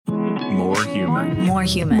More human. More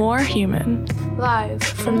human. More human. Live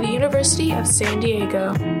from the University of San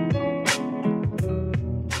Diego.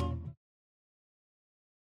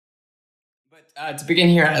 To begin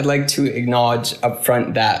here, I'd like to acknowledge up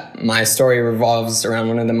front that my story revolves around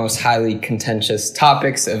one of the most highly contentious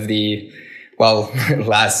topics of the,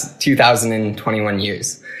 last 2021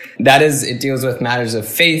 years. That is, it deals with matters of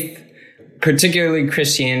faith, particularly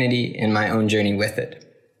Christianity, and my own journey with it.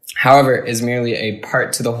 However, it is merely a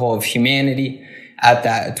part to the whole of humanity, at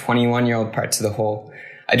that a 21-year-old part to the whole.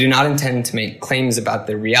 I do not intend to make claims about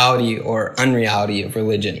the reality or unreality of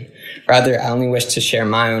religion. Rather, I only wish to share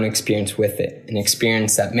my own experience with it, an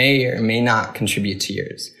experience that may or may not contribute to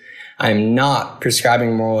yours. I am not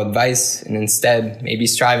prescribing moral advice, and instead may be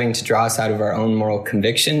striving to draw us out of our own moral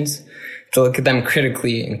convictions, to look at them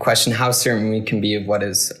critically and question how certain we can be of what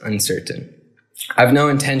is uncertain. I have no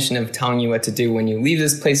intention of telling you what to do when you leave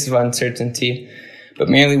this place of uncertainty, but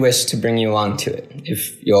merely wish to bring you along to it,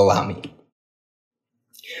 if you'll allow me.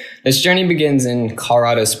 This journey begins in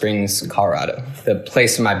Colorado Springs, Colorado, the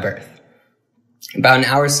place of my birth. About an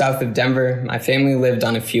hour south of Denver, my family lived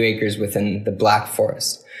on a few acres within the Black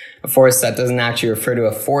Forest, a forest that doesn't actually refer to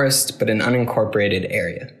a forest, but an unincorporated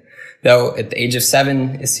area. Though at the age of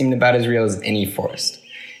 7, it seemed about as real as any forest.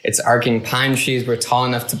 Its arcing pine trees were tall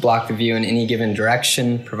enough to block the view in any given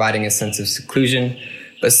direction, providing a sense of seclusion,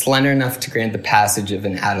 but slender enough to grant the passage of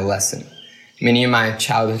an adolescent. Many of my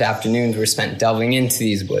childhood afternoons were spent delving into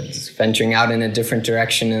these woods, venturing out in a different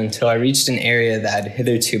direction until I reached an area that had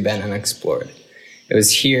hitherto been unexplored. It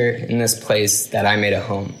was here, in this place, that I made a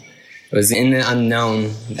home. It was in the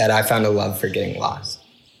unknown that I found a love for getting lost.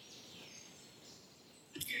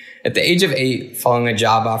 At the age of 8, following a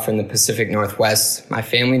job offer in the Pacific Northwest, my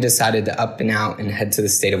family decided to up and out and head to the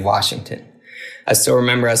state of Washington. I still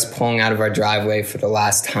remember us pulling out of our driveway for the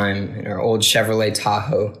last time in our old Chevrolet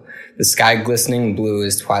Tahoe, the sky glistening blue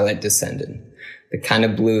as twilight descended, the kind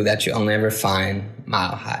of blue that you only ever find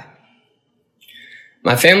mile high.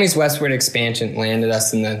 My family's westward expansion landed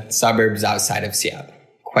us in the suburbs outside of Seattle,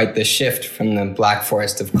 quite the shift from the Black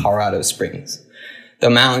Forest of Colorado Springs. Though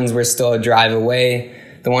mountains were still a drive away,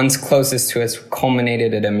 the ones closest to us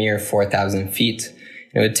culminated at a mere 4,000 feet,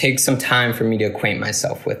 and it would take some time for me to acquaint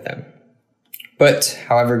myself with them. But,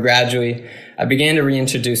 however, gradually, I began to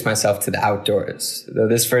reintroduce myself to the outdoors, though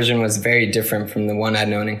this version was very different from the one I'd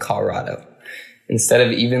known in Colorado. Instead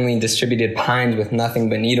of evenly distributed pines with nothing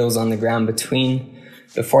but needles on the ground between,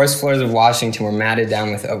 the forest floors of Washington were matted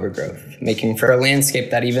down with overgrowth, making for a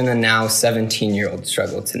landscape that even a now 17-year-old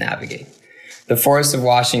struggled to navigate. The forests of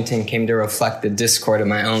Washington came to reflect the discord of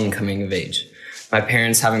my own coming of age, my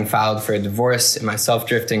parents having filed for a divorce and myself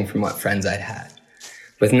drifting from what friends I'd had.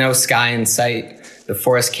 With no sky in sight, the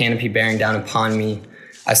forest canopy bearing down upon me,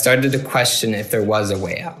 I started to question if there was a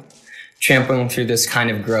way out. Trampling through this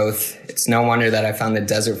kind of growth, it's no wonder that I found the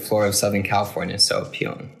desert floor of Southern California so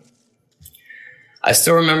appealing. I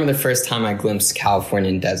still remember the first time I glimpsed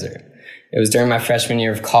Californian desert. It was during my freshman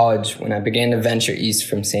year of college when I began to venture east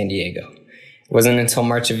from San Diego. It wasn't until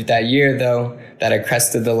March of that year, though, that I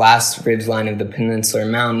crested the last ridgeline of the peninsular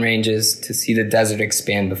mountain ranges to see the desert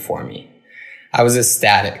expand before me. I was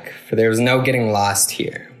ecstatic, for there was no getting lost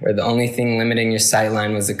here, where the only thing limiting your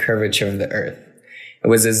sightline was the curvature of the earth. It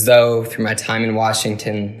was as though, through my time in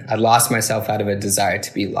Washington, I'd lost myself out of a desire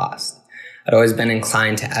to be lost. I'd always been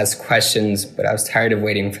inclined to ask questions, but I was tired of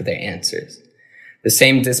waiting for their answers. The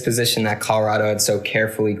same disposition that Colorado had so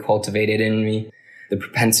carefully cultivated in me, the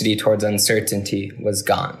propensity towards uncertainty, was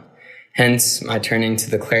gone. Hence, my turning to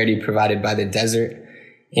the clarity provided by the desert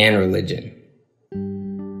and religion.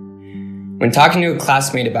 When talking to a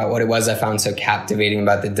classmate about what it was I found so captivating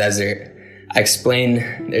about the desert, I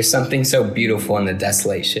explained there's something so beautiful in the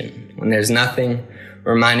desolation. When there's nothing,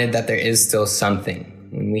 we're reminded that there is still something.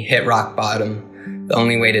 When we hit rock bottom, the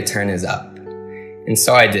only way to turn is up. And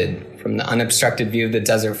so I did. From the unobstructed view of the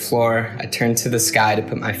desert floor, I turned to the sky to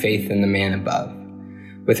put my faith in the man above.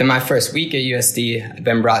 Within my first week at USD, I'd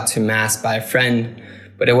been brought to Mass by a friend,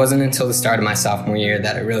 but it wasn't until the start of my sophomore year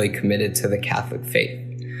that I really committed to the Catholic faith.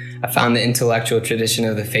 I found the intellectual tradition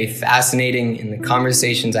of the faith fascinating, and the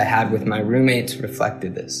conversations I had with my roommates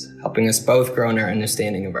reflected this, helping us both grow in our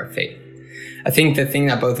understanding of our faith. I think the thing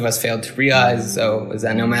that both of us failed to realize, though, was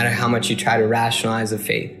that no matter how much you try to rationalize a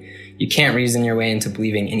faith, you can't reason your way into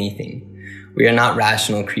believing anything. We are not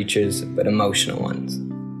rational creatures, but emotional ones.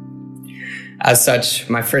 As such,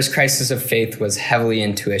 my first crisis of faith was heavily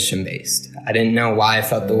intuition-based. I didn't know why I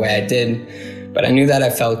felt the way I did, but I knew that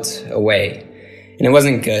I felt a way. And it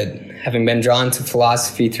wasn't good. Having been drawn to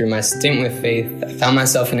philosophy through my stint with faith, I found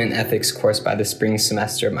myself in an ethics course by the spring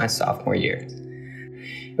semester of my sophomore year.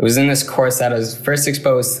 It was in this course that I was first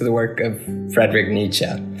exposed to the work of Friedrich Nietzsche.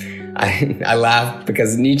 I laugh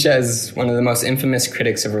because Nietzsche is one of the most infamous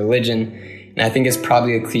critics of religion, and I think it's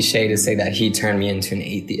probably a cliche to say that he turned me into an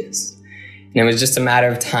atheist. And it was just a matter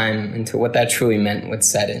of time until what that truly meant would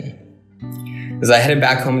set in. As I headed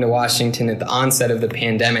back home to Washington at the onset of the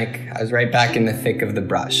pandemic, I was right back in the thick of the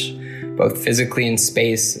brush, both physically in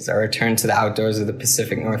space as I returned to the outdoors of the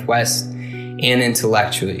Pacific Northwest, and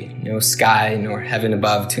intellectually, no sky nor heaven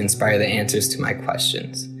above to inspire the answers to my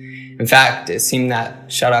questions. In fact, it seemed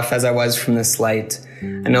that, shut off as I was from this light,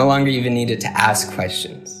 I no longer even needed to ask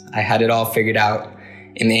questions. I had it all figured out,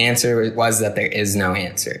 and the answer was that there is no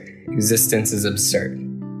answer. Existence is absurd.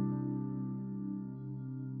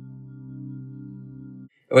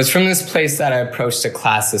 It was from this place that I approached a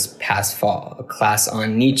class this past fall, a class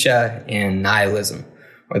on Nietzsche and nihilism,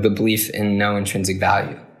 or the belief in no intrinsic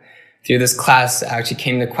value. Through this class, I actually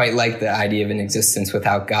came to quite like the idea of an existence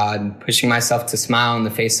without God, pushing myself to smile in the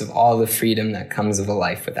face of all the freedom that comes of a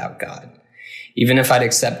life without God. Even if I'd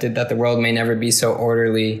accepted that the world may never be so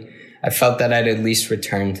orderly, I felt that I'd at least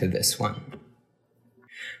return to this one.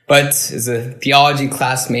 But as the theology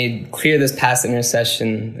class made clear this past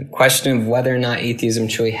intercession, the question of whether or not atheism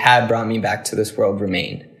truly had brought me back to this world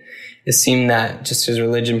remained. It seemed that just as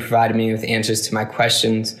religion provided me with answers to my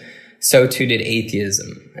questions, so too did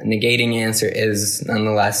atheism. A negating answer is,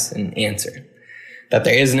 nonetheless, an answer. That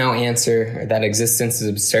there is no answer, or that existence is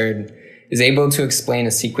absurd, is able to explain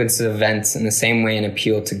a sequence of events in the same way an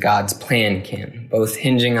appeal to God's plan can, both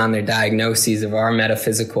hinging on their diagnoses of our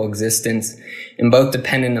metaphysical existence and both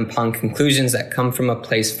dependent upon conclusions that come from a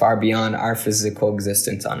place far beyond our physical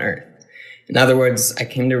existence on earth. In other words, I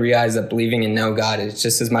came to realize that believing in no God is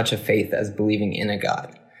just as much a faith as believing in a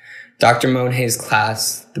God. Dr. Monhay's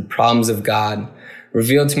class, The Problems of God,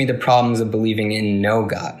 revealed to me the problems of believing in no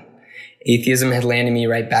God. Atheism had landed me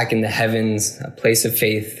right back in the heavens, a place of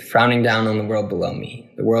faith, frowning down on the world below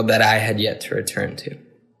me, the world that I had yet to return to.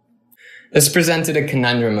 This presented a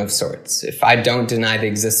conundrum of sorts. If I don't deny the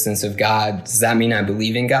existence of God, does that mean I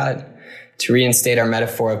believe in God? To reinstate our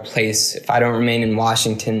metaphor of place, if I don't remain in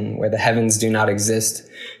Washington, where the heavens do not exist,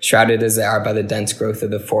 shrouded as they are by the dense growth of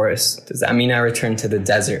the forest, does that mean I return to the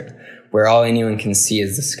desert, where all anyone can see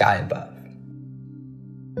is the sky above?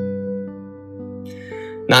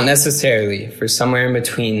 Not necessarily, for somewhere in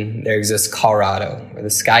between there exists Colorado, where the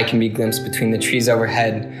sky can be glimpsed between the trees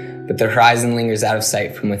overhead, but the horizon lingers out of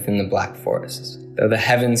sight from within the black forests. Though the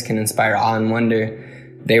heavens can inspire awe and wonder,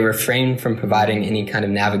 they refrain from providing any kind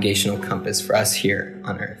of navigational compass for us here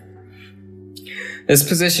on Earth. This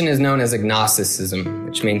position is known as agnosticism,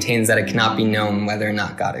 which maintains that it cannot be known whether or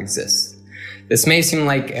not God exists. This may seem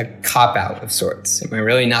like a cop-out of sorts. Am I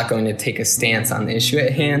really not going to take a stance on the issue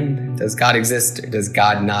at hand? Does God exist or does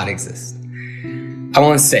God not exist? I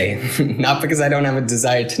won't say, not because I don't have a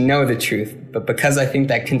desire to know the truth, but because I think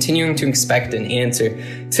that continuing to expect an answer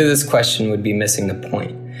to this question would be missing the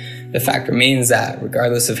point. The fact remains that,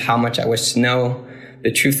 regardless of how much I wish to know,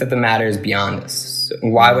 the truth of the matter is beyond us. So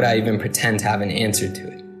why would I even pretend to have an answer to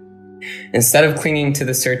it? Instead of clinging to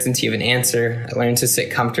the certainty of an answer, I learned to sit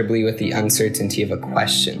comfortably with the uncertainty of a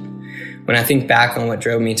question. When I think back on what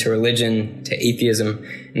drove me to religion, to atheism,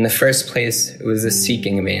 in the first place, it was the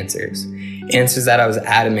seeking of answers. Answers that I was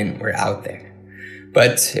adamant were out there.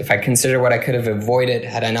 But if I consider what I could have avoided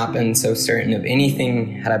had I not been so certain of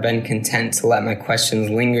anything, had I been content to let my questions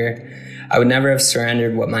linger, I would never have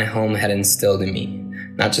surrendered what my home had instilled in me.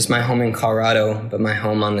 Not just my home in Colorado, but my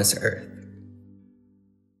home on this earth.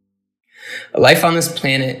 Life on this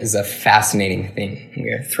planet is a fascinating thing. We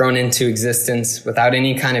are thrown into existence without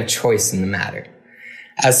any kind of choice in the matter.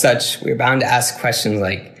 As such, we are bound to ask questions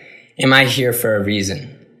like, am I here for a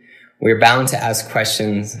reason? We are bound to ask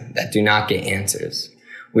questions that do not get answers.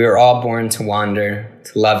 We are all born to wander,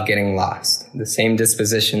 to love getting lost, the same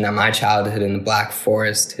disposition that my childhood in the Black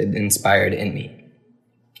Forest had inspired in me.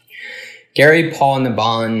 Gary, Paul, and the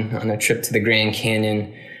Bon, on a trip to the Grand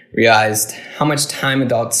Canyon, realized how much time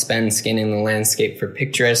adults spend scanning the landscape for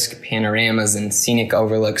picturesque panoramas and scenic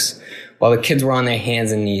overlooks, while the kids were on their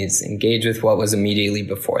hands and knees, engaged with what was immediately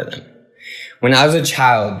before them. When I was a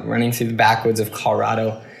child, running through the backwoods of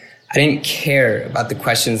Colorado, I didn't care about the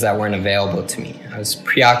questions that weren't available to me. I was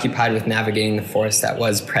preoccupied with navigating the forest that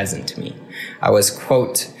was present to me. I was,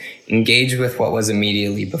 quote, engaged with what was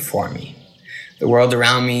immediately before me. The world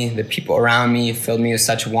around me, the people around me filled me with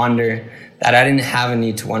such wonder that I didn't have a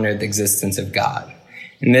need to wonder at the existence of God.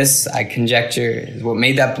 And this, I conjecture, is what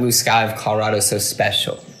made that blue sky of Colorado so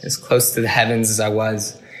special. As close to the heavens as I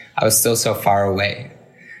was still so far away.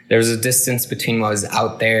 There was a distance between what was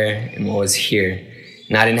out there and what was here.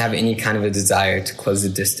 and I didn't have any kind of a desire to close the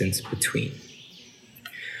distance between.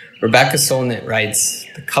 Rebecca Solnit writes,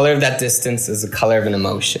 "The color of that distance is the color of an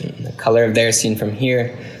emotion, the color of there seen from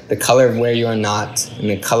here, the color of where you are not, and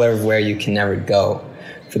the color of where you can never go.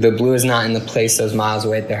 For the blue is not in the place those miles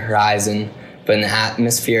away at the horizon, but in the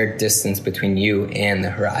atmospheric distance between you and the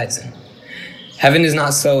horizon. Heaven is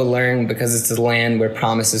not so alluring because it's a land where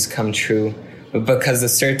promises come true, but because the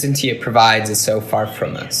certainty it provides is so far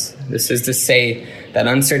from us. This is to say that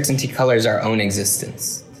uncertainty colors our own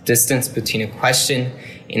existence. The distance between a question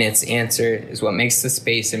and its answer is what makes the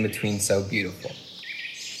space in between so beautiful."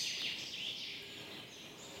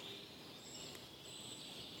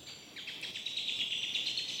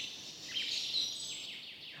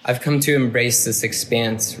 I've come to embrace this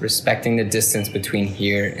expanse, respecting the distance between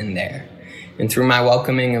here and there. And through my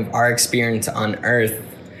welcoming of our experience on Earth,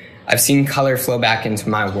 I've seen color flow back into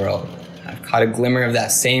my world. I've caught a glimmer of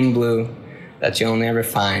that same blue that you'll never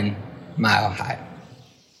find mile high.